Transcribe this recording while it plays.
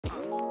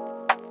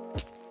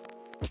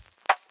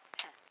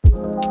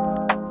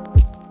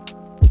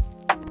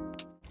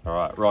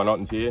Ryan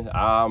Ottens here.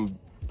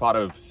 Part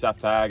of SAF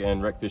Tag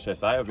and Recfish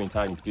SA. I've been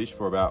tagging fish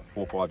for about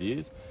 4 or 5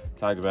 years.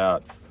 Tagged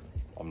about,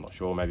 I'm not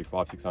sure, maybe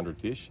 500-600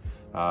 fish.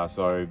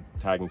 So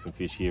tagging some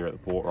fish here at the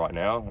port right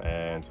now,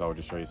 and so I'll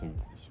just show you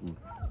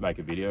make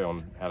a video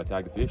on how to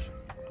tag the fish.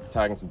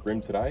 Tagging some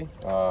brim today.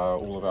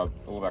 All of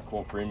our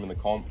core brim in the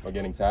comp are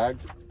getting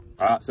tagged.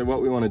 So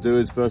what we want to do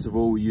is, first of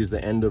all, we use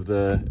the end of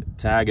the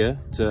tagger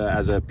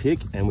as a pick,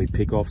 and we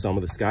pick off some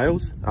of the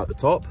scales at the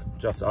top,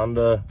 just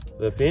under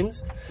the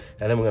fins,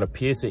 and then we're going to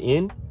pierce it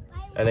in,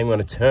 and then we're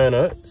going to turn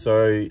it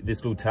so this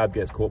little tab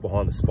gets caught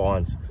behind the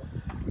spines.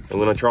 And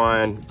we're going to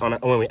try and,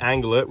 when we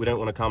angle it, we don't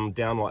want to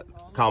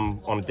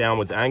come on a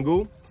downwards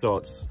angle, so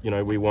it's, you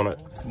know, we want it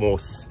more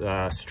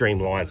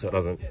streamlined so it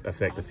doesn't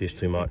affect the fish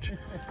too much.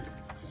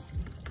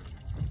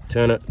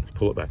 Turn it,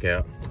 pull it back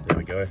out. There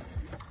we go.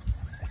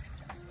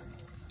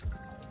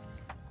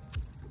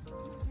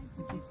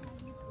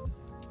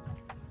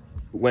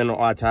 When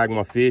I tag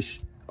my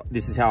fish,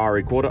 this is how I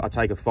record it. I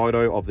take a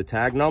photo of the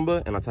tag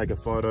number and I take a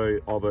photo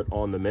of it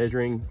on the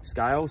measuring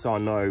scale, so I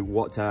know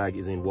what tag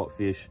is in what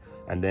fish,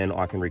 and then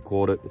I can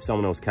record it. If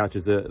someone else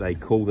catches it, they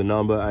call the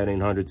number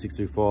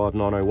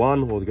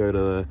 1800-625-901, or go to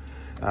the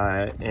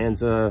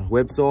ANZA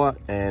website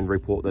and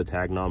report the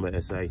tag number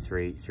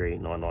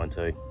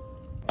SA33992.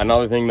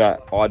 Another thing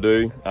that I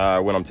do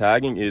when I'm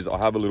tagging is I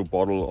have a little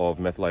bottle of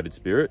methylated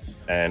spirits,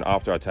 and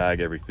after I tag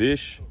every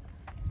fish,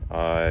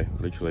 I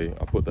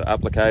put the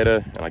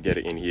applicator and I get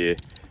it in here,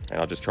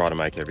 and I just try to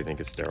make everything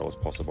as sterile as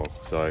possible.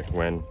 So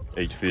when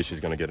each fish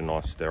is going to get a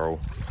nice sterile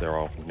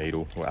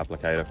needle or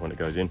applicator when it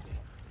goes in.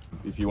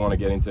 If you want to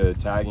get into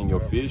tagging your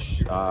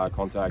fish,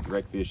 contact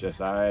Recfish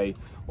SA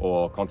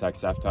or contact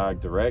SAF Tag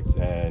direct,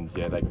 and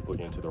yeah, they can put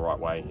you into the right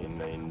way,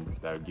 and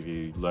they'll give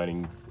you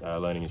learning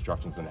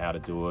instructions on how to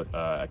do it,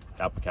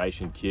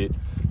 application kit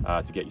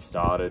to get you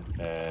started,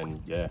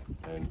 and yeah,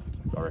 and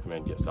I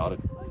recommend get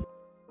started.